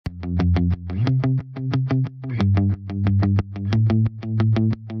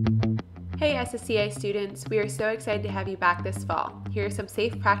SSCA students, we are so excited to have you back this fall. Here are some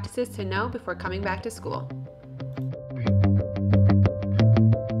safe practices to know before coming back to school.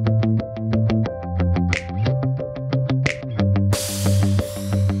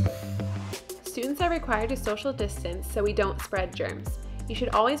 Students are required to social distance so we don't spread germs. You should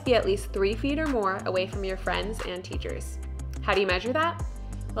always be at least 3 feet or more away from your friends and teachers. How do you measure that?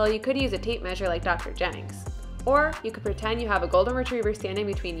 Well, you could use a tape measure like Dr. Jennings. Or you could pretend you have a golden retriever standing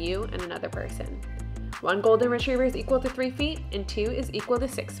between you and another person. 1 golden retriever is equal to 3 feet and 2 is equal to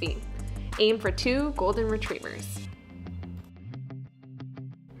 6 feet. Aim for 2 golden retrievers.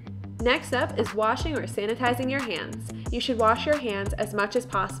 Next up is washing or sanitizing your hands. You should wash your hands as much as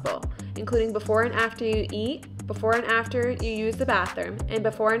possible, including before and after you eat, before and after you use the bathroom, and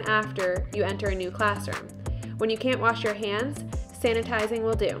before and after you enter a new classroom. When you can't wash your hands, sanitizing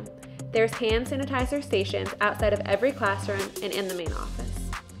will do. There's hand sanitizer stations outside of every classroom and in the main office.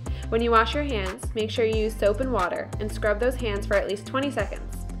 When you wash your hands, make sure you use soap and water and scrub those hands for at least 20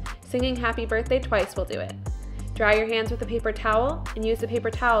 seconds. Singing happy birthday twice will do it. Dry your hands with a paper towel and use the paper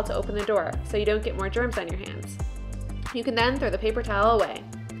towel to open the door so you don't get more germs on your hands. You can then throw the paper towel away.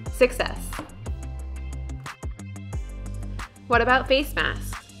 Success! What about face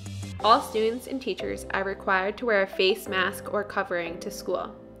masks? All students and teachers are required to wear a face mask or covering to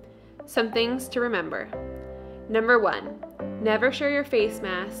school. Some things to remember. Number 1, never share your face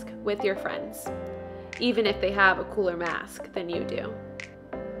mask with your friends, even if they have a cooler mask than you do.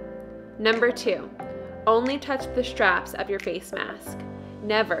 Number 2, only touch the straps of your face mask,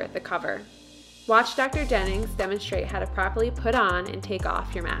 never the cover. Watch Dr. Jennings demonstrate how to properly put on and take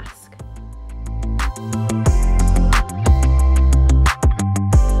off your mask.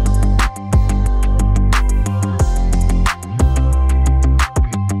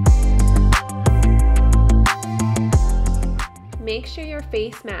 Make sure your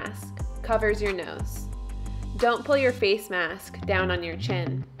face mask covers your nose. Don't pull your face mask down on your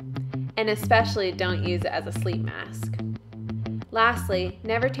chin, and especially don't use it as a sleep mask. Lastly,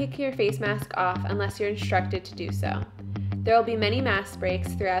 never take your face mask off unless you're instructed to do so. There will be many mask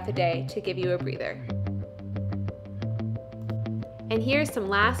breaks throughout the day to give you a breather. And here's some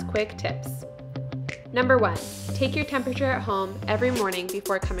last quick tips. Number 1, take your temperature at home every morning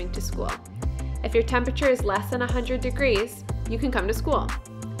before coming to school. If your temperature is less than 100 degrees, you can come to school.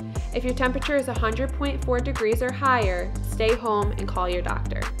 If your temperature is 100.4 degrees or higher, stay home and call your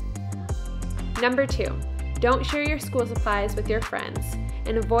doctor. Number 2, don't share your school supplies with your friends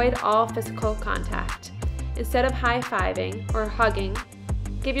and avoid all physical contact. Instead of high-fiving or hugging,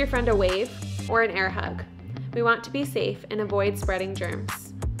 give your friend a wave or an air hug. We want to be safe and avoid spreading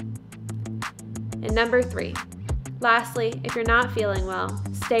germs. And number 3, lastly, if you're not feeling well,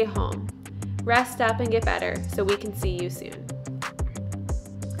 stay home. Rest up and get better so we can see you soon.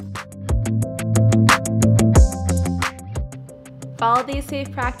 Follow these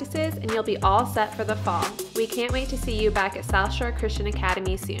safe practices and you'll be all set for the fall. We can't wait to see you back at South Shore Christian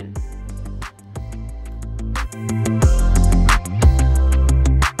Academy soon.